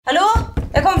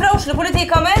Oslo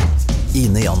politikammer.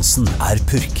 Ine Jansen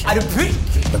purk. Du purk?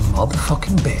 The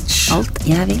motherfucking bitch. Alt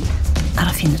jeg vil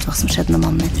å finne ut hva som skjedde med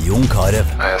mannen min. Jon Carew.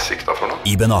 Jeg sikta for noe?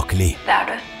 Iben Akeli. Det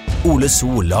du. Ole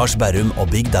So, Lars Berrum og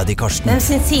Big Daddy Karsten. Hvem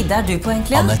sin side du på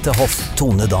egentlig? Annette Hoff,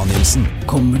 Tone Danielsen.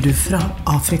 Kommer du fra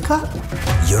Afrika?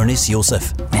 Jørnis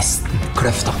Josef. Nesten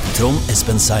kløfta. Trond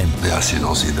Espen Seim. Det er synd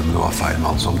å si det, men det var feil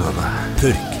mann som døde.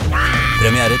 Purk.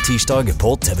 Premiere tirsdag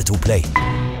på TV2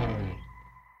 Play.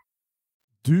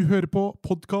 Du hører på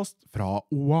podcast fra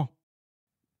OA.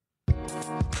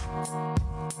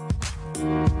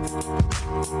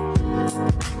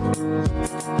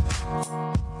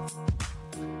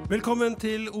 Velkommen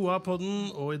til OA-podden,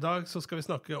 og i dag så skal vi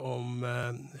snakke om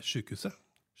sykehuset.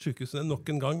 Sykehusene nok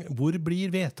en gang. Hvor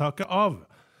blir vedtaket av?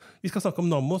 Vi skal snakke om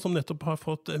Nammo, som nettopp har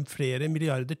fått flere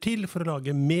milliarder til for å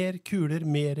lage mer kuler,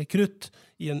 mer krutt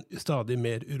i en stadig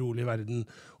mer urolig verden.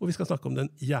 Og vi skal snakke om den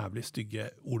jævlig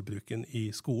stygge ordbruken i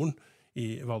skolen,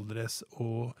 i Valdres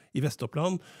og i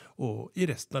Vest-Oppland, og i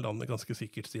resten av landet ganske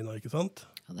sikkert, Stina, ikke sant?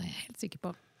 Ja, det er jeg helt sikker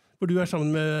på. For du sammen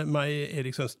med meg,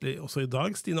 Erik Sønstelie, også i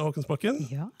dag, Stina Håkensbakken.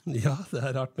 Ja. Ja,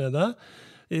 det rart med deg.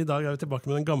 I dag vi tilbake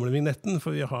med den gamle vignetten,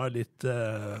 for vi har litt,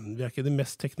 vi ikke det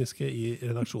mest tekniske i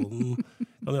redaksjonen,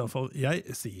 kan i alle fall jeg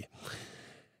si.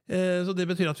 Så det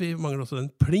betyr at vi mangler også den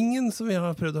plingen som vi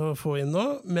har prøvd å få inn nå,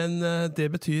 men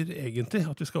det betyr egentlig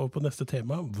at vi skal over på neste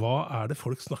tema. Hva det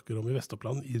folk snakker om i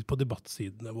Vest-Oppland på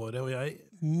debattsidene våre? Og jeg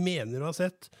mener å ha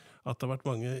sett at det har vært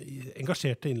mange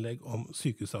engasjerte innlegg om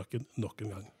sykehussaken nok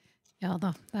en gang. Ja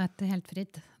da, det ikke helt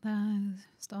fritt. Det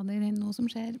stadig noe som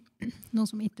skjer, noe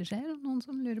som ikke skjer, og noen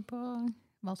som lurer på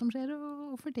hva som skjer,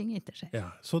 og hvorfor ting ikke skjer.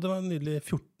 Ja, så det var nydelig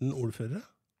 14 ordførere.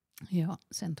 Ja,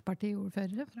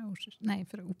 Senterparti-ordførere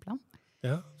fra Opland.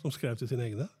 Ja, som skrev til sine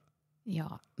egne.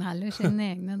 Ja, eller sine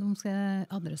egne. De skal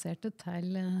adresserte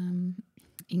til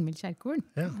Ingvild Kjerkol,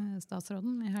 Ja.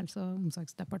 statsråden i Helse- og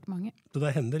omsorgsdepartementet. Så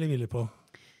det hender de ville på.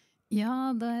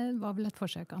 Ja, det var vel et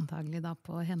forsøk antagelig da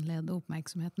på å henlede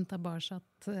oppmerksomheten tilbake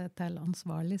til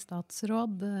ansvarlig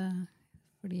statsråd,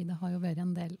 fordi det har jo vært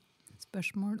en del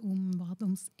spørsmål om hva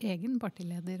deres egen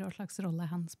partileder og slags rolle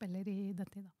han spiller i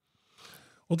dette da.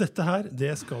 Og dette her,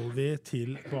 det skal vi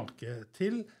tilbake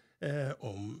til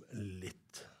om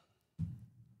litt.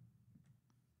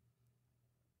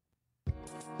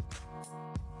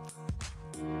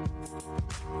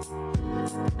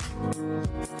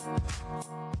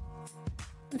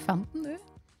 Du fant den, du?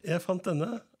 Jeg fant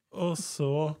denne, og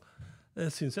så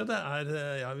synes jeg det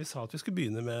ja, vi sa at vi skulle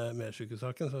begynne med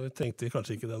sykehussaken, så vi trengte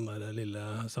kanskje ikke den der lille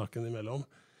saken imellom.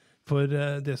 For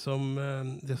det som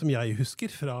jeg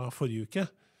husker fra forrige uke,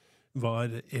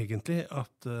 var egentlig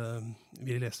at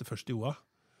vi leste først i OA,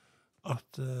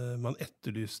 at man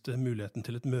etterlyste muligheten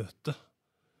til et møte.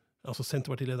 Altså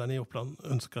Senterpartilederne i Oppland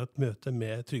ønsket et møte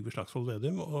med Trygve Slagsvold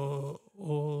Vedum,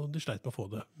 og de sleit med å få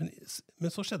det.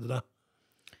 Men så skjedde det.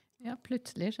 Ja,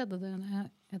 plutselig skjedde det.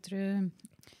 Jeg tror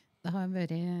det har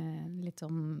vært litt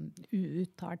sånn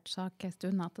uuttalt sak en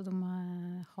stund at de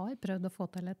har prøvd å få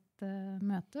til et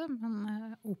møte,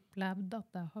 men opplevd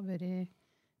at det har vært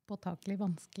påtakelig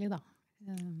vanskelig da.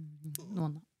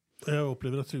 Noen. Jeg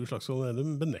opplever at Trygve Slagsvold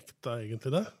Vedum benekta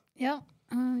egentlig det. Ja,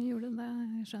 gjorde det,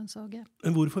 skjønnsåg jeg.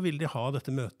 Men hvorfor ville de ha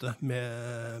dette møtet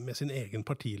med sin egen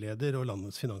partileder og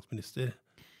landets finansminister?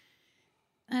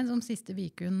 Som siste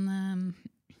uken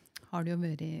har det jo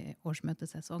vært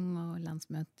årsmøtesesong og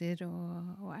landsmøter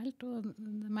og alt, og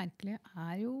det merkelige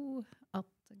jo at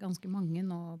ganske mange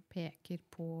nå peker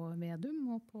på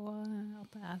Vedum og på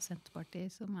at det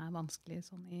Senterpartiet som vanskelig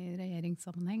sånn i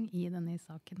regjeringssammenheng i denne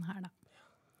saken her da.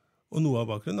 Og noe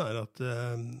av bakgrunnen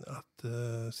at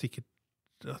sikkert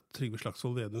at Trygve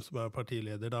Slagsvold Vedum som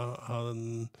partileder da,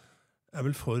 han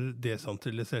vel for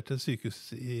desentraliserte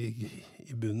sykehus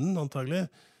i bunnen antagelig,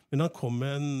 men han kom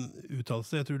med en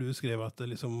uttalelse, jeg tror du skrev at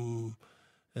det liksom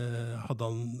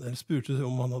spurte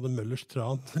om han hadde Møllers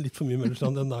tran, litt for mye Møllers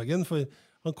tran den dagen, for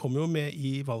han kom jo med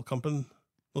i valgkampen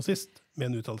nå sist, med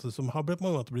en uttalelse som har på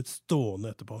mange måter blitt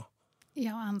stående etterpå.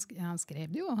 Ja, han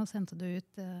skrev det jo, og sendte det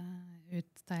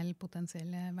ut til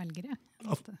potensielle velgere.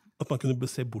 At man kunne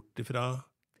se bort fra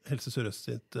Helse Sør-Øst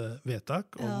sitt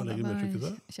vedtak om å legge ned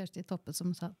sykehuset? Ja, Kjersti Toppe som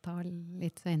sa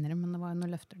litt senere, men det var noen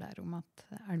løfter der om at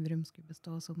Elverum skulle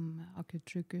bestå som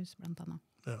akuttsykehus, blant annet.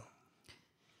 Ja.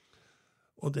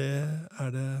 Og det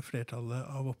det flertallet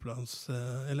av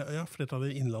flertallet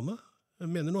i Innlandet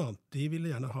mener noe annet. De ville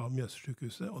gjerne ha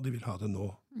Mjøssykehuset, og de vil ha det nå.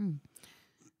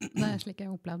 Det slik jeg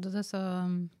opplevde det, så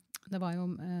det var jo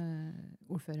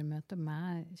ordførermøte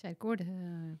med Kjerkol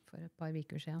for et par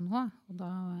uker siden nå, og da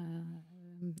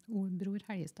Bror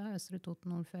Helgestad, Østre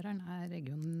Toten-ordføreren,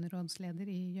 regionrådsleder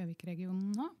i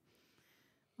Gjøvik-regionen nå.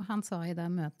 Og han sa i det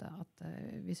møtet at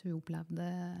hvis det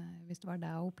var det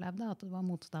hun opplevde, at det var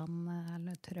motstand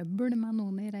eller trøbbel med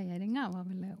noen i regjeringen, var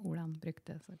vel ordet han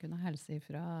brukte, så kunne helse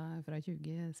fra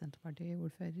 20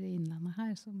 Senterparti-ordfører i Innlandet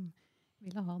her, som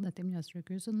ville ha dette i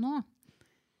Mjøssykehuset nå.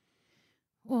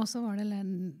 Og så var det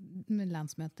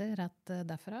landsmøte rett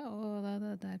derfra, og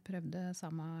der prøvde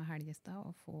samme Helgestad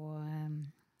å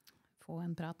få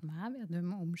en prat med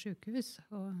Vedum om sykehus,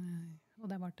 og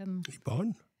det var en... I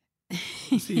barn?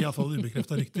 Sier i hvert fall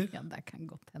ubekreftet rykter. Ja, det kan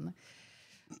godt hende.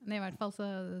 Men i hvert fall så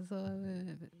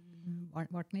var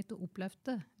den ikke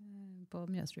oppløftet på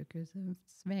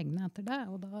Mjøssykehusets vegne etter det,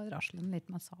 og da raslet den litt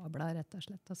med sabla rett og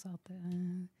slett, og sa at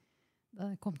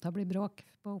det kom til å bli bråk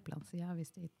på Oplandssida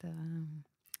hvis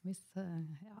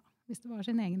det var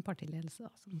sin egen partiledelse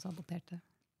da, som saboterte.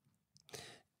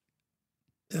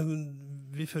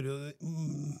 Vi fører jo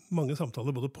mange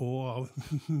samtaler både på og av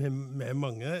med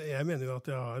mange. Jeg mener jo at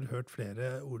jeg har hørt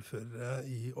flere ordførere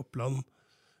i Oppland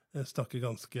snakke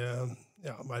ganske,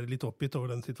 være litt oppgitt over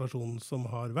den situasjonen som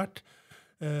har vært.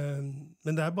 Men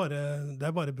det er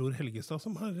bare bror Helgestad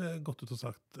som har gått ut og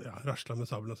sagt, raslet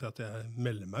med sabelen og sagt at jeg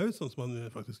melder meg ut, sånn som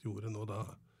han faktisk gjorde nå da,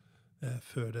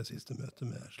 før det siste møtet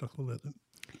med Slagsvold Vedum.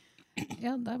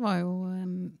 Ja, det var jo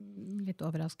litt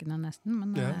overraskende nesten,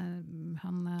 men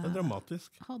han det er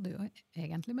dramatisk. Hadde jo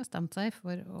egentlig bestemt seg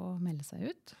for å melde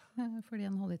seg ut, fordi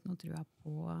han hadde ikke noe trua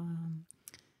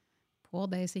på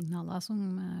de signalene som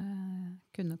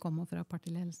kunne komme fra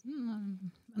partiledelsen.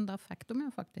 Men da fikk de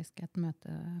jo faktisk et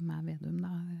møte med Vedum,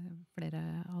 da, flere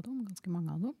av dem, ganske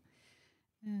mange av dem.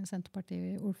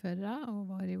 Senterparti-ordførere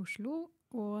og var i Oslo,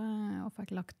 og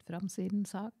fikk lagt frem sin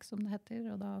sak, som det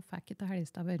heter, og da fikk ikke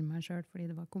Helgestad være med selv, fordi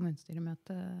det var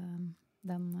kommunestyremøte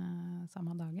den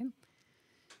samme dagen.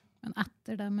 Men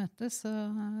etter det møtet så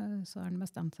har han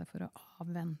bestemt seg for å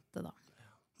avvente da.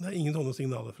 Det er ingen sånne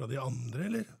signaler fra de andre,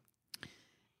 eller?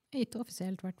 Ikke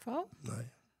offisielt i hvert fall. Nei.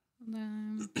 Det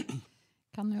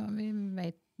kan jo, vi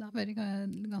vet, det har vært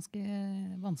ganske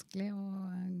vanskelig å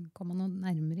komme noe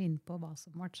nærmere inn på hva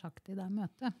som ble sagt i det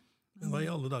møtet. Men hva i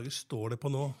alle dager står det på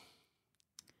nå?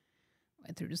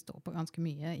 Jeg tror det står på ganske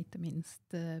mye, ikke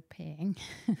minst penger.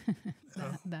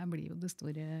 Det blir jo det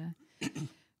store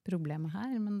problemet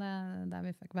her, men det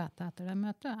vi fikk vite etter det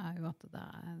møtet er jo at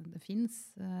det finnes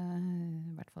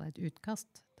i hvert fall et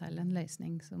utkast til en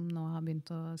løsning som nå har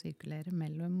begynt å sirkulere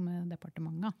mellom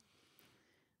departementene.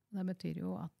 Det betyr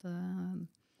jo at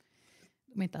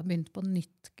de ikke har begynt på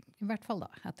nytt, i hvert fall da,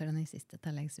 etter den siste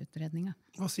tilleggsutredningen.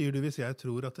 Hva sier du hvis jeg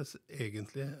tror at det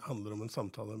egentlig handler om en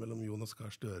samtale mellom Jonas Gahr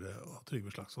Støre og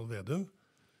Trygve Slagsvold Vedum,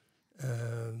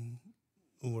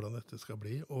 om hvordan dette skal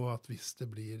bli, og at hvis det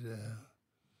blir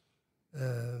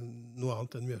noe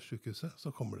annet enn Mjøssykehuset, så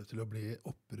kommer det til å bli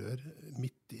opprør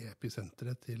midt i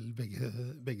episenteret til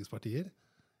begges partier,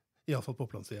 i alle fall på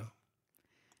Opplandssida.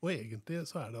 Og egentlig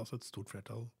så er det altså et stort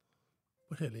flertall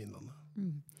på hele Innlandet.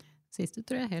 Siste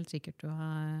tror jeg helt sikkert du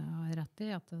har rett i,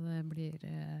 at det blir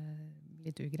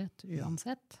litt ugreit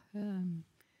uansett.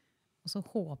 Og så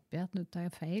håper jeg at du tar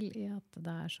feil i at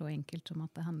det er så enkelt som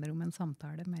at det handler om en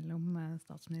samtale mellom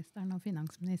statsministeren og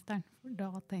finansministeren. For da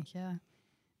tenker jeg,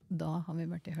 da har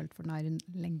vi vært i hølt for nær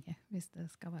lenge, hvis det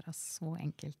skal være så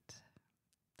enkelt.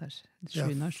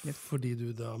 Fordi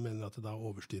du da mener at det da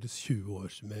overstyres 20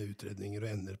 år med utredninger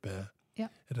og ender med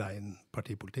ren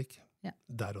partipolitikk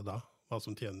der og da? Hva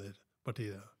som tjener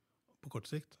partiet på kort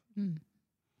sikt.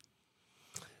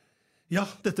 Ja,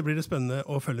 dette blir det spennende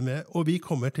å følge med, og vi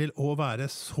kommer til å være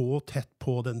så tett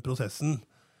på den prosessen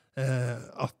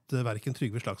at hverken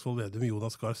Trygve Slagsvold Vedum,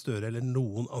 Jonas Gahr Støre eller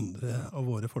noen andre av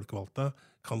våre folkevalgte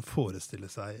kan forestille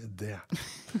seg det.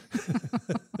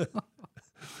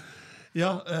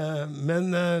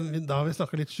 Men da har vi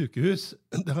snakket litt sykehus.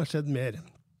 Det har skjedd mer.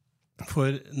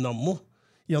 For Nammo,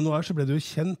 i januar så ble det jo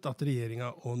kjent at regjeringen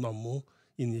og Nammo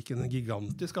inngikk en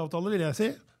gigantisk avtale, vil jeg si,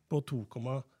 på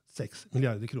 2,6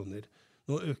 milliarder kroner.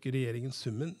 Nå øker regjeringen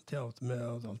summen til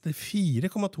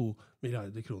 4,2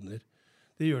 milliarder kroner.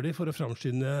 Det gjør de for å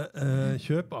fremskynde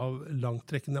kjøp av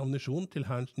langtrekkende ammunisjon til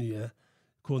Hærens nye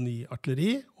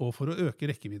K9-artilleri, og for å øke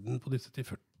rekkevidden på disse til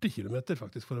 40 kilometer,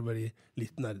 faktisk, for å bli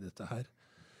litt nerdete her.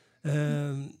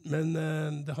 Men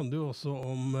det handler jo også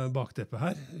om bakteppet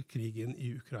her, krigen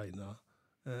i Ukraina,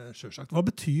 selvsagt. Hva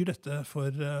betyr dette for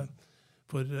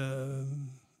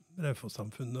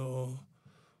Raufoss-samfunnet,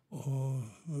 og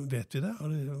vet vi det?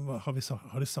 Har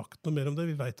de sagt noe mer om det?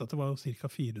 Vi vet at det var ca.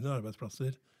 400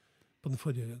 arbeidsplasser på den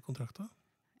forrige kontrakten.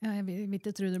 Ja, jeg vil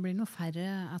ikke tro det blir noe færre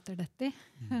etter dette.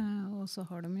 Og så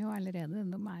har de jo allerede,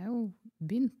 de er jo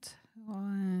begynt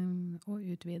å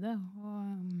utvide. Og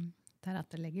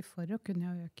tilrettelegge for å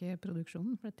kunne øke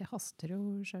produksjonen, for det haster jo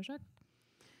selvsagt.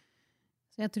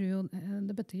 Så jeg tror jo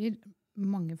det betyr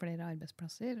mange flere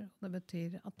arbeidsplasser, og det betyr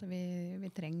at vi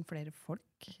trenger flere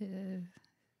folk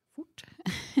fort,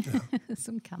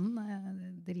 som kan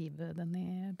drive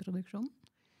denne produksjonen.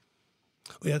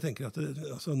 Og jeg tenker at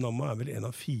Nammo vel en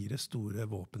av 4 store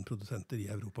våpenprodusenter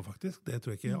i Europa, faktisk. Det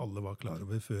tror jeg ikke alle var klar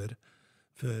over før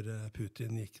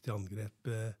Putin gikk til angrep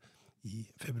i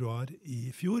februar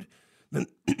i fjor. Men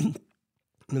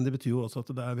det betyr jo også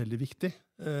at det veldig viktig.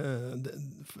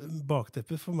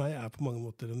 Bakteppet for meg på mange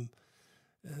måter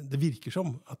det virker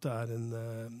som at det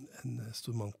en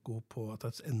stor manko på at det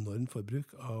et enormt forbruk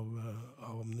av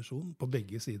ammunisjon på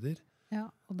begge sider. Ja,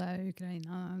 og det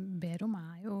Ukraina ber om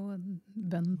jo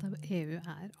bønnen til EU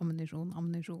ammunisjon,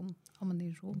 ammunisjon,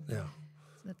 ammunisjon. Ja.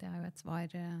 Så dette jo et svar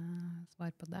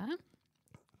på det.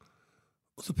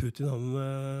 Og så Putin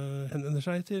henvender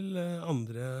seg til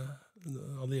andre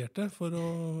allierte for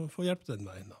å få hjelp den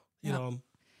veien. Iran,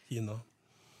 Kina.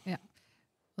 Ja,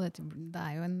 og det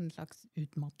jo en slags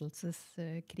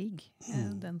utmattelseskrig.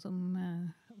 Den som,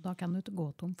 da kan du ikke gå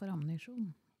tom for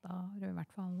ammunisjon. Da har du i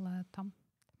hvert fall tamt.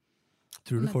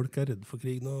 Tror du folk redde for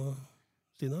krig nå,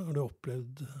 Stina? Har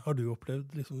du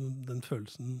opplevd liksom den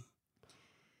følelsen?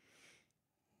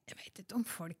 Jeg vet ikke om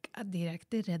folk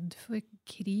direkte redd for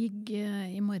krig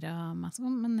i morgen,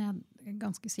 men jeg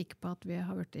ganske sikker på at vi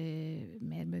har vært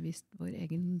mer bevisst vår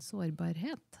egen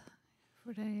sårbarhet.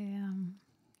 For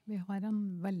vi har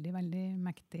en veldig, veldig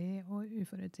mektig og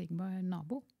uforutsigbar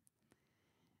nabo.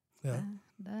 Ja.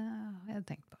 Det har jeg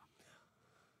tenkt på.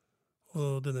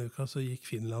 Og denne uka så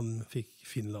fikk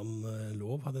Finland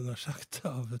lov, hadde jeg sagt,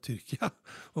 av Tyrkia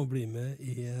å bli med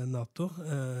i NATO.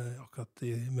 Akkurat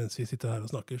mens vi sitter her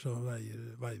og snakker, så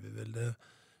veier vi vel det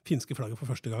finske flagget for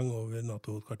første gang over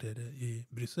NATO-kvarteret i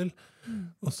Bryssel.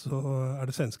 Og så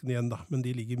det svenskene igjen, da. Men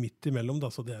de ligger midt imellom, da,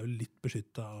 så det jo litt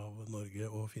beskyttet av Norge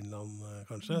og Finland,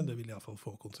 kanskje. Det vil i hvert fall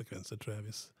få konsekvenser, tror jeg,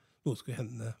 hvis noe skulle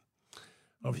hende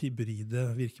av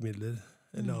hybride virkemidler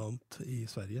eller annet i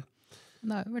Sverige.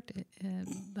 Det har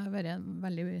vært en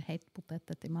veldig heit potet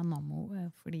dette med Nammo,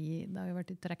 fordi det har jo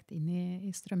vært trekt inn i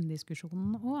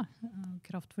strømdiskusjonen også,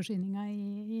 kraftforsyningen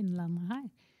i innlandet her.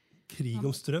 Krig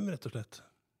om strøm, rett og slett?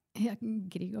 Ja,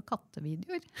 krig og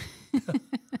kattevideoer.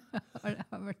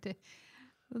 har vært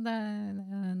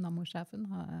Nammo-sjefen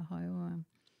har jo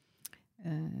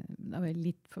det har vært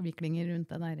litt forviklinger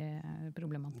rundt den der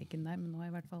problematikken der, men nå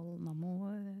har i hvert fall Nammo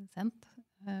sendt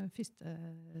første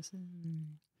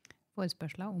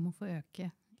forespørsler om å få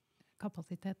øke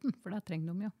kapasiteten, for det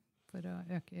trenger de jo for å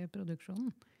øke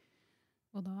produksjonen.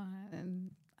 Og da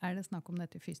det snakk om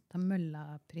dette første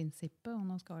mølla-prinsippet, og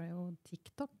nå skal jo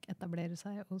TikTok etablere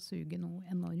seg og suge noe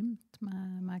enormt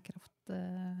med kraft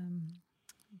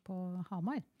på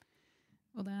Hamar.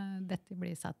 Og dette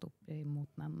blir satt opp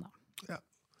imot den da. Ja,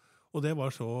 og det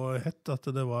var så hett at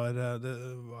det var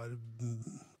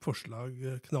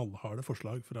knallharde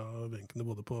forslag fra benkene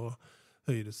både på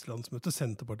Høyres landsmøte,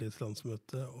 Senterpartiets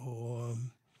landsmøte og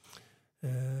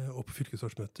på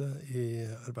fylkesårsmøtet i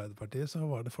Arbeiderpartiet, så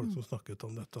var det folk som snakket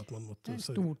om dette, at man måtte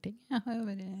Storting har jo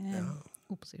vært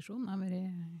opposisjon, har vært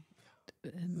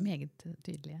meget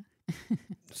tydelige.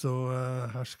 Så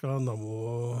her skal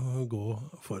Nammo gå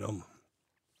foran.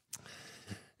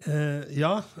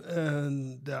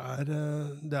 Det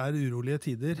urolige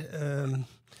tider,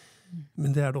 men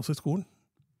det det også i skolen,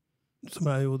 som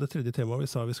jo det tredje temaet vi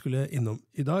sa vi skulle innom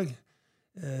i dag.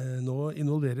 Nå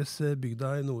involveres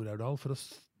bygda i Nord-Aurdal for å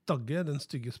stagge den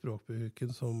stygge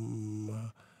språkbruken som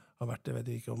har vært. Jeg vet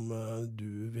ikke om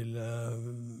du vil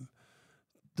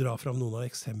dra fram noen av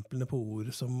eksemplene på ord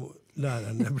som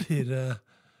lærerne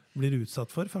blir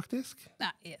utsatt for, faktisk?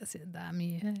 Nei, det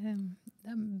mye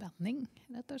banning,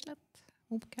 rett og slett.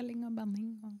 Oppkalling og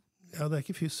banning. Ja, det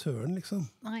ikke fy søren, liksom.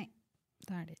 Nei,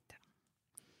 det det ikke.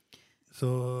 Så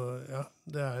ja,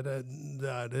 det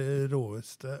det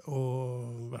råeste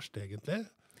og verste egentlig.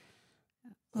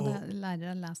 Og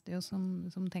lærere leste jo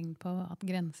som tegn på at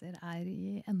grenser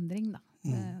i endring, da.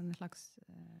 En slags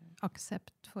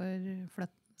aksept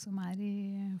som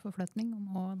i forflytning,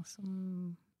 og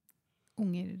som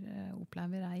unger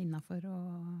opplever innenfor å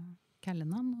kalle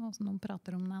den, og som de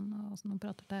prater om den, og som de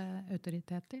prater til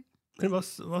autoritet i. Men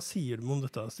hva sier du om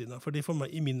dette, Stina? Fordi for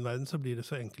meg, i min verden så blir det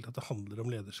så enkelt at det handler om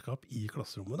lederskap i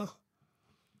klasserommet, da.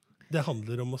 Det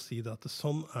handler om å si det at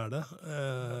sånn det,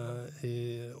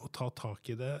 å ta tak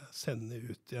i det, sende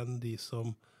ut igjen de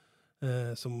som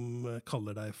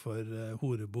kaller deg for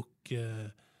horebukk.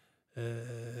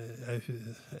 Jeg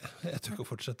tør ikke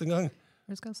å fortsette en gang.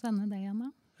 Du skal sende det igjen,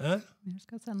 da? Hæ? Vi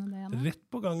skal sende det nå. Rett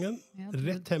på gangen, Ja,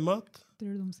 rett hemmet.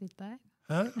 Tror du de sitter her?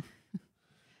 Hæ?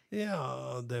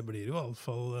 Ja, det blir jo i alle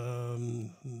fall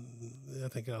jeg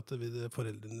tenker at det er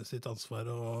foreldrene sitt ansvar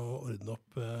å ordne opp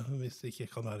hvis de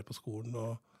ikke kan være på skolen.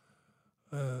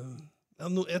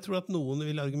 Jeg tror at noen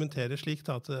vil argumentere slik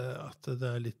da, at det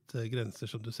er litt grenser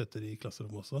som du setter i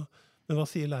klasserommet også. Men hva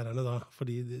sier lærerne da?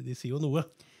 Fordi de sier jo noe.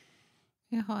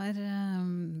 Vi har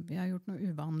gjort noe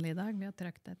uvanlig i dag. Vi har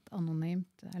trykt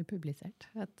publisert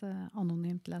et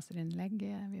anonymt leserinnlegg.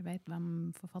 Vi vet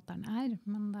hvem forfatteren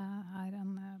men det er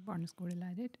en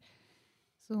barneskolelærer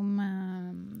som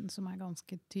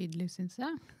ganske tydelig, synes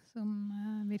jeg. Som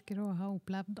virker å ha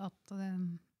opplevd at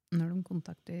når de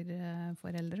kontakter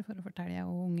foreldre for å fortelle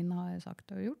hva ungen har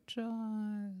sagt og gjort,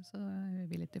 så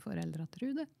vil ikke foreldre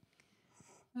tro det.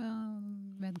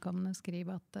 Vedkommende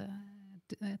skriver at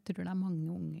jeg tror det er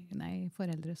mange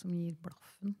foreldre som gir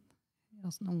blaffen i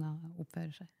hvordan unger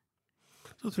oppfører seg.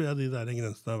 Så tror jeg de der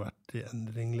grensene har vært i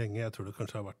endring lenge. Jeg tror det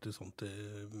kanskje har vært sånt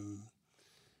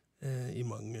i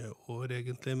mange år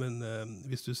egentlig, men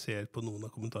hvis du ser på noen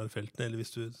av kommentarfeltene, eller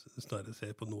hvis du snarere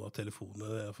ser på noen av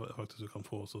telefonene faktisk du kan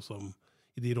få også som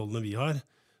i de rollene vi har,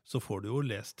 så får du jo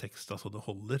lest tekst, altså det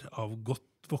holder, av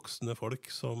godt voksne folk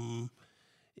som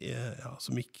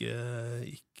ikke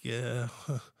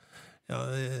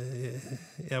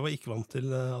jeg var ikke vant til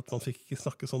at man fikk ikke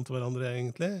snakke sånn til hverandre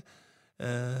egentlig.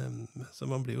 Så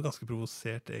man blir jo ganske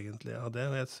provosert egentlig av det.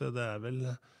 Og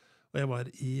jeg var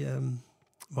i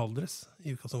Valdres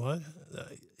i uka som var. Det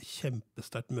er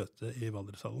kjempesterkt møte i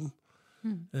Valdreshallen.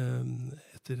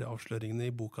 Etter avsløringene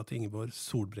i boka til Ingeborg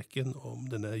Solbrekken om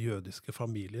denne jødiske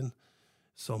familien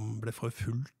som ble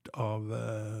forfulgt av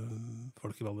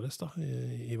folk i Valdres da,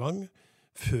 i Vang,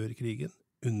 før krigen,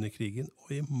 under krigen, og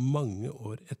i mange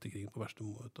år etter krigen på verste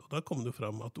måte. Og da kom det jo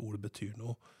fram at ord betyr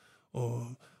noe.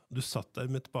 Og du satt der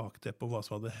med et bakteppe om hva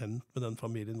som hadde hendt med den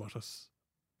familien, hva slags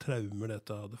traumer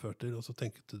dette hadde ført til, og så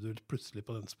tenkte du plutselig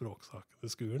på den språksaken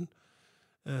ved skolen,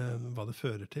 hva det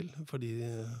fører til, for de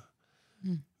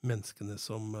menneskene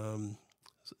som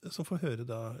får høre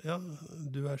da, ja,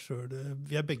 du selv,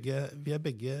 vi er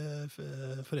begge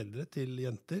foreldre til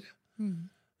jenter.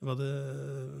 Hva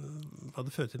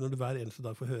det fører til når du hver eneste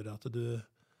dag får høre at du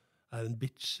er en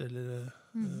bitch, eller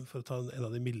for å ta en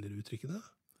av de mildere uttrykkene?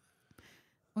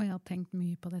 Og jeg har tenkt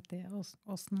mye på dette,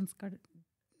 hvordan man skal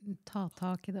ta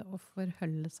tak i det og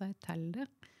forholde seg til det.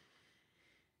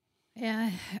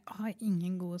 Jeg har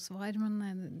ingen gode svar,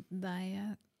 men det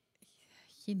jeg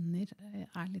kjenner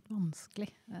litt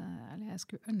vanskelig. Eller jeg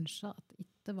skulle ønske at det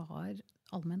ikke var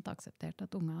allment akseptert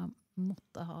at unger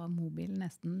måtte ha mobil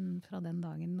nesten fra den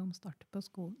dagen de starter på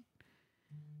skolen.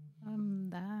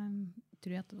 Det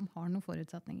tror jeg at de har noen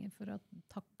forutsetninger for å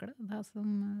takle det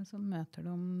som møter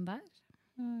dem der.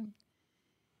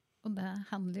 Og det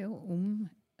handler jo om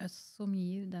oss som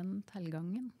gir den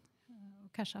tilgangen. Og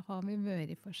kanskje har vi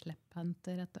vært for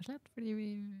slepphendte, rett og slett, fordi vi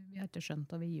har ikke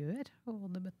skjønt hva vi gjør, og hva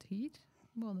det betyr,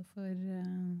 både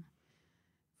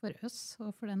for oss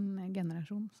og for den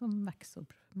generasjonen som vokser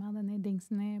opp med denne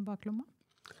dingsen i baklomma.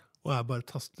 Og bare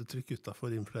tastetrykk utenfor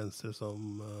influenser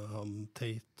som han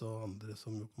Tate og andre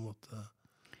som jo på en måte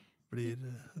blir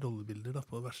rollebilder da,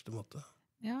 på verste måte.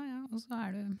 Ja, og så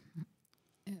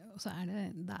det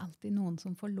er alltid noen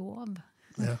som får lov.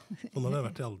 Ja, sånn har det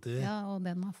vært alltid. Ja, og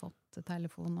den har fått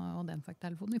telefon, og den fikk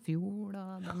telefon i fjor,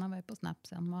 og den har vært på Snap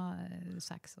siden var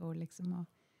 6 år, liksom.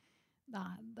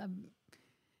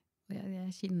 Og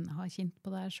jeg har kjent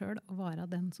på det selv, å være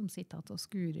den som sitter og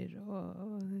skurer,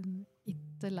 og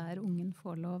ikke lærer ungen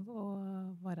få lov å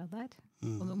være der.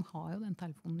 Og de har jo den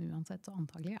telefonen uansett, så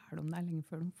antagelig de der lenge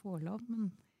før de får lov,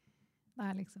 men det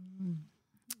er liksom...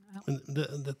 Ja. Men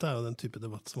dette er jo den type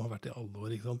debatt som har vært i alle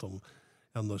år, ikke sant? Om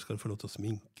når skal du få lov til å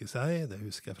sminke seg? Det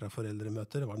husker jeg fra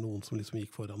foreldremøter. Det var noen som liksom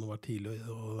gikk foran og var tidlig,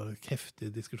 og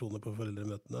heftige diskusjoner på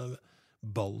foreldremøtene.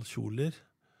 Ballkjoler.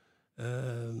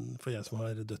 For jeg som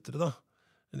har døtre da.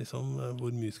 Liksom,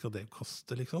 hvor mye skal det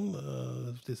koste, liksom?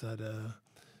 Disse her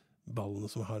ballene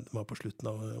som de har på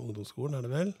slutten av ungdomsskolen, er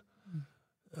det vel?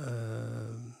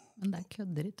 Men det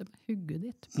kødder ikke med hugget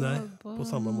ditt på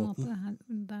samme måte.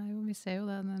 Vi ser jo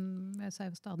det, jeg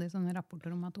ser jo stadig sånne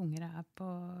rapporter om at unger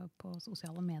på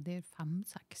sosiale medier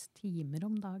 5-6 timer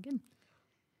om dagen.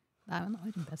 Det er jo en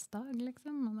arbeidsdag,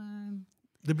 liksom.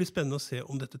 Det blir spennende å se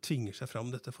om dette tvinger seg fram,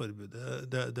 dette forbudet.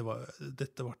 Dette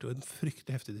var jo en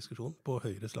fryktelig heftig diskusjon på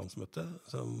Høyres landsmøte,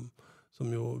 som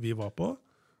jo vi var på.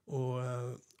 Og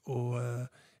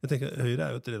jeg tenker, Høyre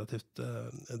er jo et relativt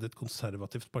et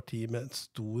konservativt parti med et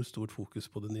stort fokus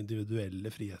på den individuelle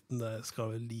friheten. Det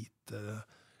skal vel lite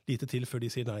lite til før de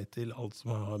sier nei til alt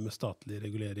som har med statlige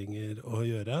reguleringer å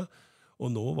gjøre. Og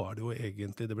nå var det jo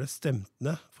egentlig, det ble stemt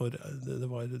ned, for det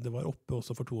var oppe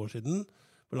også for 2 år siden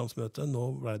på landsmøtet. Nå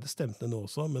ble det stemt ned nå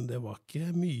også, men det var ikke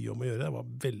mye om å gjøre. Det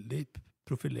var veldig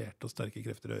profilerte og sterke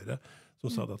krefter i Høyre som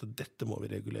sa at dette må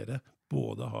vi regulere.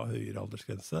 Både ha høyere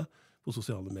aldersgrense på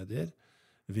sosiale medier.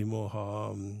 Vi må ha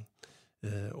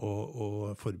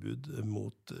og forbud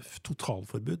mot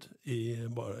totalforbud i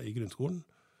grunnskolen,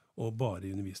 og bare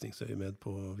i undervisningsøyemed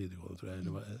på videregående, tror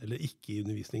jeg. Eller ikke i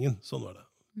undervisningen. Sånn var det.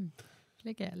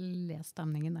 Slik jeg leser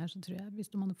stemningen der, så tror jeg, hvis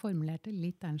de hadde formulert det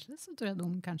litt annerledes, så tror jeg de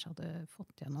kanskje hadde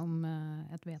fått gjennom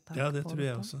et vedtak. Ja, det tror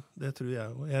jeg også. Det tror jeg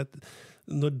også.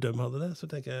 Når de hadde det, så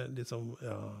tenker jeg liksom,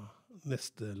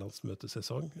 neste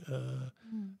landsmøtesesong,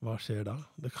 hva skjer da?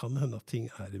 Det kan hende at ting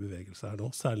er i bevegelse her nå,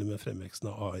 særlig med fremveksten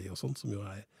av AI og sånt, som jo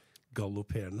er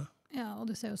galopperende. Ja, og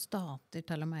du ser jo stater,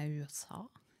 til og med i USA,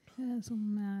 som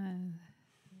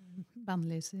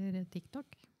bannlyser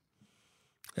TikTok.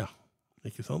 Ja.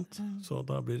 Ikke sant? Så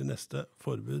da blir det neste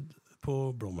forbud på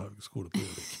Blomhaug skole på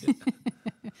Gjøvik.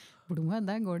 Blomhaug,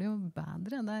 der går det jo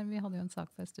bedre. Vi hadde jo en sak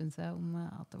for en stund siden om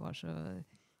at det var så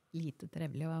lite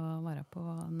trevelig å være på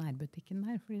nærbutikken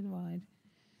der, fordi det var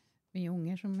mye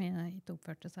unger som ikke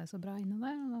oppførte seg så bra inne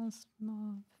der. Og nå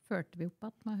førte vi opp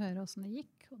at med å høre hvordan det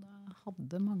gikk, og da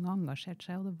hadde mange engasjert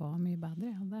seg, og det var mye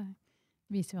bedre. Og det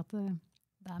viser jo at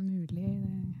det er mulig.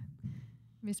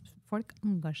 Hvis folk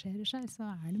engasjerer seg, så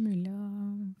er det mulig å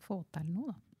få til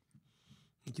noe, da.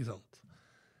 Ikke sant.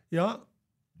 Ja,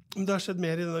 det har skjedd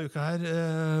mer i denne uka her.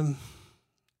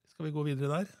 Skal vi gå videre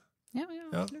der? Ja,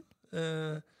 absolutt.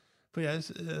 For jeg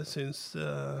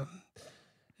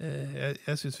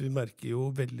synes vi merker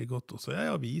jo veldig godt også i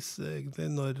avis, egentlig,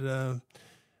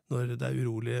 når det er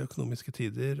urolige økonomiske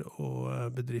tider, og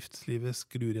bedriftslivet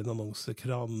skrur igjen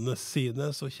annonsekranene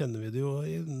sine, så kjenner vi det jo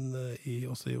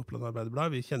også i Oppland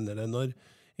Arbeiderblad. Vi kjenner det når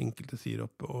enkelte sier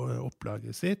opp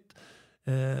opplaget sitt.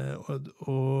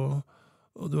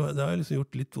 Og det har liksom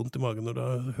gjort litt vondt i magen når du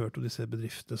har hørt om disse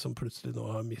bedriftene som plutselig nå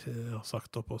har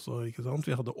sagt opp også, ikke sant?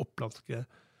 Vi hadde Oplandske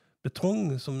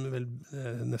Betong, som vel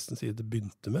nesten sier det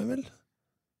begynte med, vel?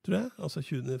 Tror jeg, altså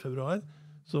 20. februar.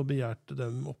 Så begjærte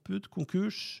dem oppbud,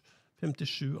 konkurs,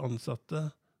 57 ansatte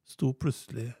sto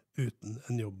plutselig uten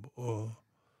en jobb å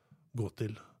gå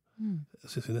til. Jeg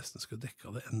synes vi nesten skulle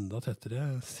dekka det enda tettere,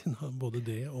 siden både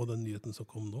det og den nyheten som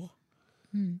kom nå.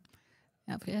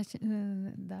 Ja, for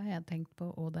det har jeg tenkt på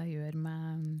hva det gjør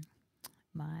med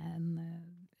en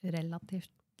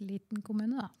relativt liten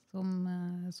kommune, da,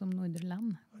 som Nordre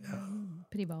Land. Ja.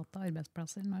 Private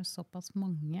arbeidsplasser, når såpass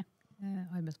mange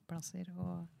arbeidsplasser,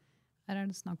 og her er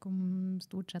det snakk om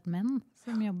stort sett menn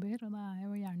som jobber, og det er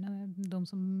jo gjerne de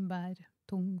som bærer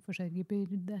tung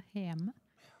forsørgerbyrde hjemme.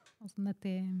 Altså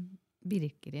dette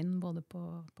virker inn både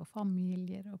på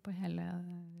familier og på hele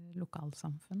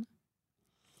lokalsamfunnet.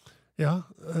 Ja,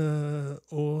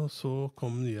 og så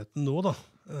kom nyheten nå da,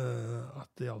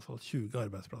 at i alle fall 20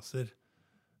 arbeidsplasser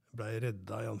ble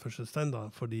redda i anførselstegn da,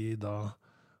 fordi da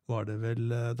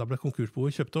ble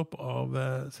konkursboet kjøpt opp av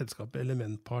selskapet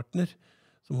Elementpartner,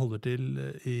 som holder til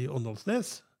i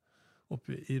Åndalsnes,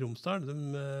 oppe i Romsdal. De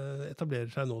etablerer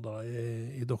seg nå da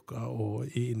i Dokka og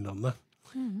i Innlandet.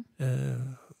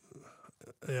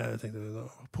 Jeg tenkte,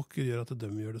 pokker gjør at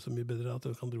de gjør det så mye bedre at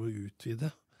de kan dra og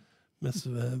utvide, mens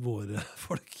våre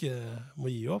folk må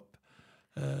gi opp.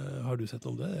 Har du sett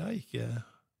noe om det? Jeg har ikke...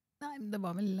 Nei, det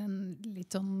var vel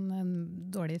litt sånn en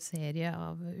dårlig serie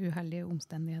av uheldige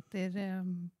omstendigheter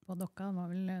på Dokka. Det var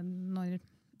vel når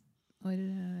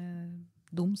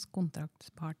doms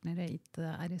kontraktspartnere ikke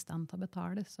er i stand til å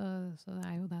betale, så det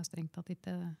er jo det strengt at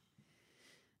ikke...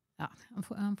 Ja,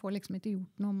 han får liksom ikke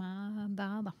gjort noe med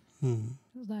det, da.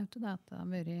 Så det er jo ikke det at det har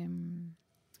vært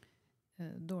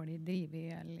dårlig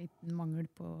drivet, eller mangel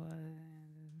på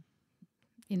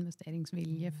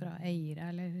investeringsvilje fra eiere,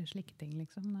 eller slike ting,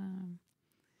 liksom.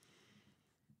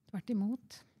 Tvert imot.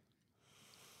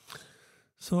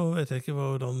 Så vet jeg ikke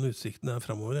hvordan utsikten er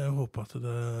fremover. Jeg håper at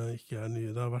det ikke er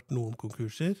nye. Det har vært noen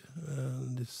konkurser.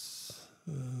 Det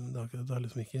har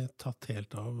liksom ikke tatt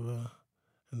helt av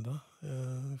enda.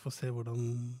 Vi får se hvordan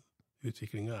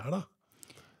utviklingen er da.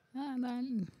 Ja, det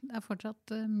er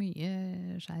fortsatt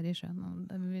mye skjær i sjøen,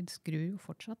 og vi skrur jo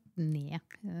fortsatt ned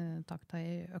takta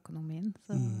i økonomien,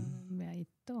 så vi er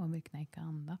ikke overknekket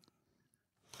enda.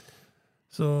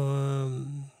 Så,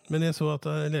 men jeg så at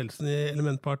ledelsen i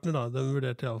Elementpartner da, de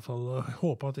vurderte i alle fall å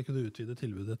håpe at de kunne utvide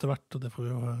tilbudet etter hvert, og det får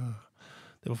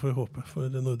vi håpe for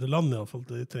Nordre Land i alle fall.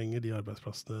 De trenger de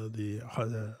arbeidsplassene de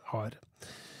har.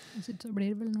 Jeg synes det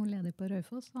blir vel noe ledig på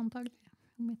Raufoss, antagelig.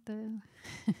 Om ikke...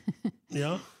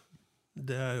 Ja,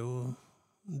 det er jo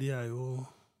De jo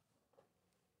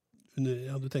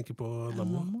du tenker på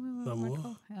Nammo.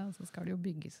 Nammo. Ja, så skal det jo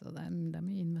bygges, og det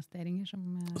mye investeringer som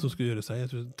skulle gjøre seg, jeg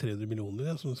tror 300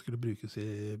 millioner, som skulle brukes i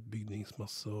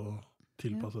bygningsmasse og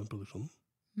tilpasse den produksjonen.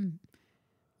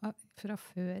 Fra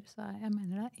før, så jeg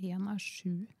mener det 1 av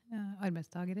 7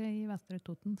 arbeidstagere i Vestre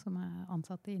Toten som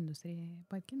ansatt i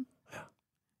industriparken. Ja.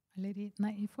 Eller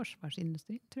i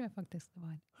forsvarsindustrien, tror jeg faktisk det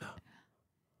var. Ja.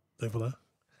 Tenk på det.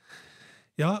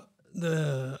 Ja, det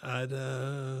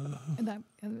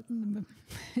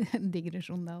en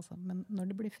digresjon det altså, men når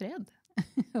det blir fred,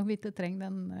 og vi ikke trenger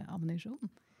den ammunisjonen,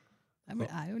 det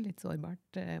jo litt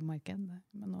sårbart marked,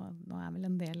 men nå vel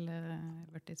en del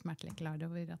vært smertelig klar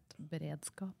over at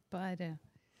beredskap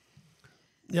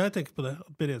Jeg tenker på det,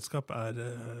 at beredskap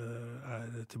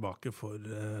tilbake for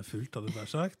fullt, hadde det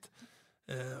vært sagt.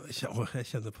 Jeg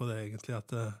kjenner på det egentlig, at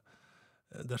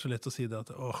det så lett å si det at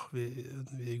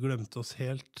vi glemte oss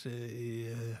helt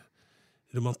i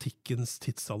romantikkens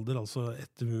tidsalder, altså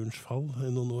etter murens fall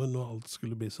i noen år, når alt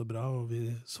skulle bli så bra, og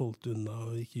vi solgte unna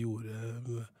og ikke gjorde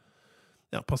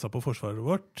passet på forsvaret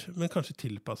vårt, men kanskje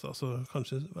tilpasset. Altså,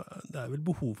 kanskje, det vel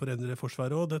behov for å endre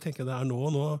forsvaret også. Det tenker jeg det nå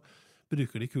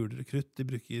bruker de kuler og krutt, de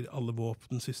bruker alle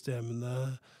våpensystemene.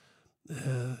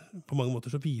 På mange måter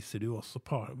så viser de jo også,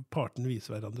 partene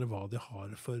viser hverandre hva de har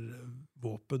for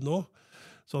våpen nå.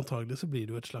 Så antagelig så blir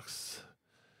det jo et slags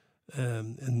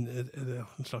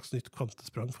en slags nytt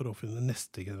kvantesprang for å finne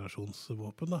neste generasjons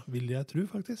våpen, da. Vil jeg tro,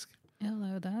 faktisk. Ja,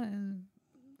 det jo det.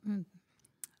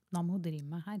 Nammo driver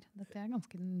med her. Dette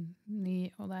ganske ny,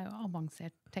 og det jo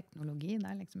avansert teknologi. Det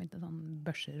liksom ikke sånn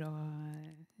børser og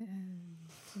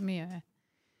mye.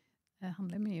 Det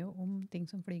handler mye om ting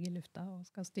som flyger i lufta og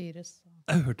skal styres.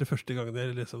 Jeg hørte første gang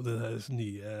det der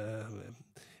nye.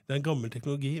 Det en gammel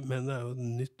teknologi, men det jo et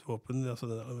nytt våpen, altså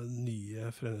det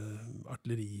nye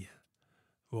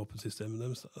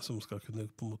artillerivåpensystemene som skal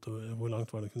kunne, på en måte, hvor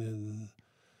langt var det kunne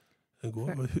gå?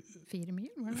 4 mil,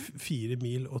 var det? 4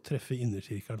 mil å treffe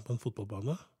innerkirkeren på en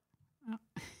fotballbane. Ja.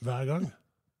 Hver gang.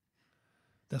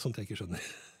 Det sånt jeg ikke skjønner.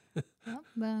 Ja,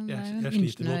 det en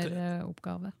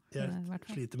ingeniøroppgave. Jeg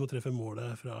sliter med å treffe målet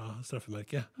fra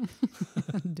straffemerket.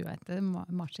 Du ikke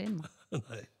maskin, da.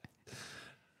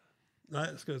 Nei,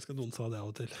 skal ønske at noen sa det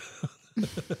av og til.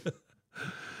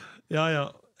 Ja.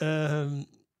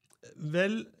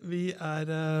 Vel,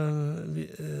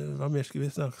 hva mer skal vi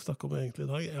snakke om egentlig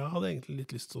i dag? Jeg hadde egentlig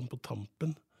litt lyst sånn på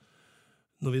tampen.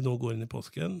 Når vi nå går inn i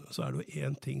påsken, så det jo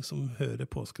en ting som hører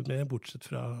påsken med, bortsett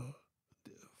fra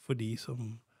for de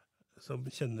som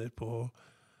kjenner på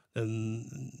den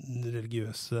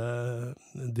religiøse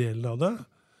delen av det,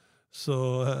 så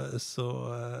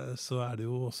det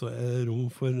jo også rom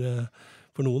for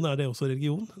noen det også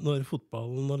religion, når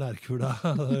fotballen og lærkula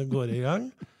går i gang.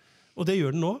 Og det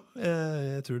gjør den nå.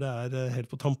 Jeg tror det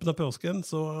helt på tampen av påsken,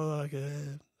 så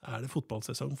det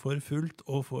fotballsesong for fullt,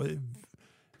 og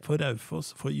for Raufoss,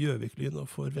 for Gjøviklyn og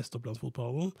for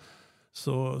Vestopplandsfotballen,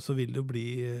 så vil det bli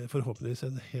forhåpentligvis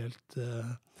en helt...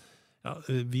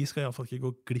 vi skal i alle fall ikke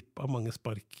gå glipp av mange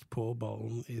spark på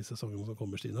ballen i sesongen som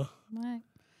kommer, Stina. Nei,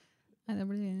 det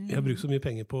blir... Jeg har brukt så mye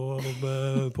penger på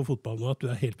fotball nå at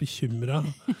du helt bekymret.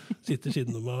 Sitter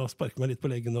siden om å sparke meg litt på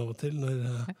leggen av og til.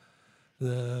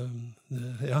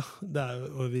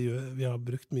 Og vi har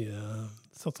brukt mye,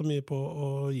 satset mye på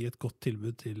å gi et godt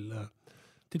tilbud til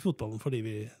fotballen fordi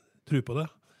vi tror på det,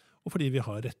 og fordi vi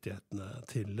har rettighetene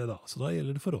til det da. Så da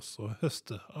gjelder det for oss å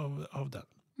høste av den.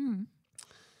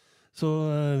 Så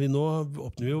nå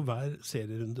åpner vi jo hver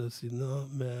serierunde siden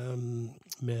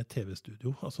med TV-studio,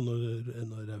 altså når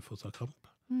Raufoss har kamp.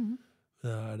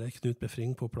 Det Knut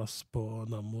Befring på plass på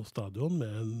Nammo stadion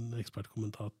med en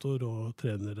ekspertkommentator og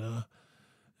trenere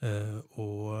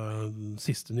og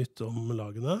siste nytt om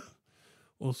lagene.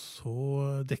 Og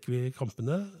så dekker vi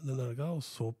kampene denne dagen, og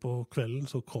så på kvelden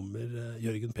så kommer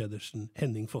Jørgen Pedersen,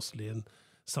 Henning Fosselien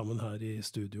sammen her i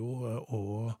studio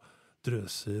og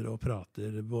drøser og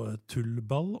prater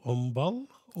tullball om ball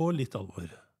og litt alvor.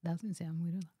 Det synes jeg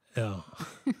moro, da. Ja,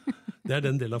 det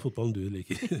den delen av fotballen du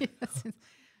liker. Jeg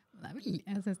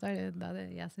synes det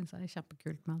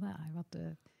kjempekult med det, jo at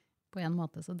på en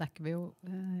måte så dekker vi jo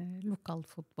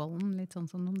lokalfotballen litt sånn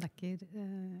som de dekker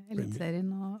elitserien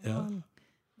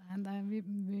vi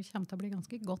kommer til å bli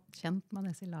ganske godt kjent med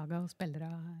disse lagene og spillere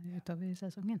utover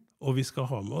sesongen. Og vi skal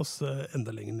ha med oss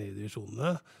enda lenger ned i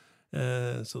divisjonene,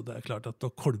 så det klart at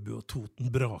når Kolbu og Toten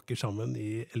braker sammen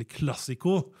i El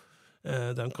Clasico,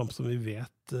 det en kamp som vi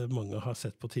vet mange har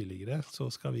sett på tidligere, så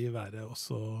skal vi være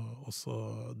også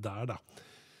der da.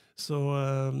 Så,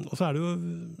 og så det jo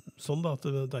sånn da, at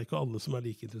det ikke alle som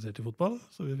like interessert i fotball,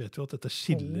 så vi vet jo at dette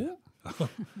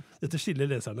skiller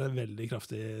leserne veldig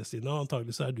kraftig, Stina.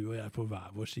 Antagelig så du og jeg på hver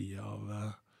vår side av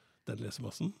den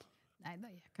lesemassen. Nei,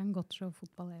 jeg kan godt se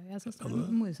fotball. Jeg synes det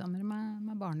morsommere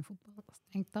med barnefotball.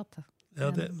 Strengt tatt. Ja,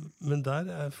 men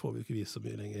der får vi ikke vist så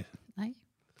mye lenger. Nei,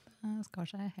 det skar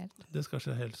seg helt. Det skar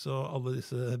seg helt, så alle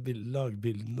disse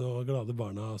lagbildene og glade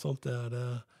barna og sånt,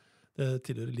 det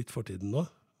tilhører litt fortiden nå.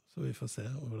 Så vi får se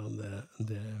hvordan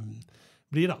det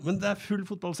blir da. Men det full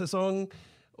fotballsesong,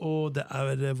 og det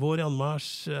vår i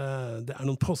anmarsj, det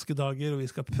noen påskedager, og vi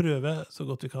skal prøve så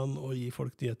godt vi kan å gi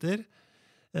folk nyheter.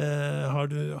 Har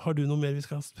du noe mer vi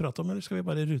skal prate om, eller skal vi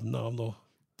bare runde av nå?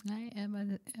 Nei, jeg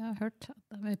har hørt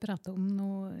at vi prater om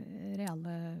noe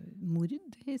reale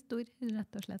mordhistorier,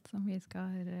 rett og slett, som vi skal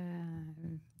gi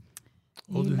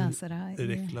lesere. Og du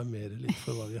reklamerer litt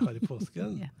for hva vi har i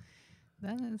påsken. Ja.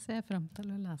 Det ser jeg frem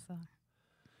til å lese.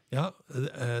 Ja,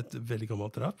 et veldig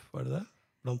gammelt drap, var det det?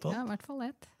 Blant annet? Ja, i hvert fall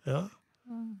ett. Ja.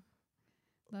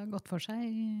 Det har gått for seg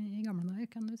i gamle dager,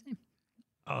 kan du si.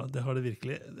 Ja, det har det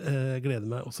virkelig. Jeg gleder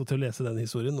meg også til å lese den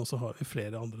historien, og så har vi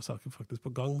flere andre saker faktisk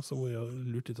på gang, som vi har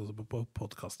lurt litt også på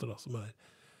podcaster, da, som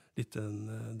litt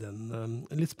den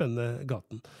litt spennende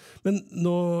gaten. Men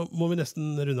nå må vi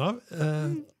nesten runde av.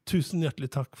 Tusen hjertelig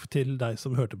takk til deg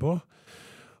som hørte på.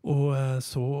 Og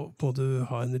så må du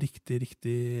ha en riktig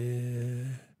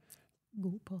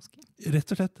god påske. Rett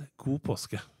og slett, god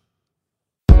påske.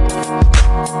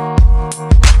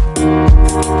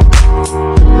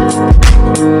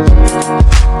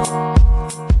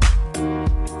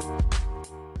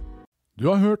 Du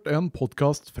har hørt en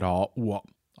podcast fra OA.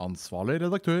 Ansvarlig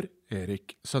redaktør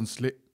Erik Sønstelie.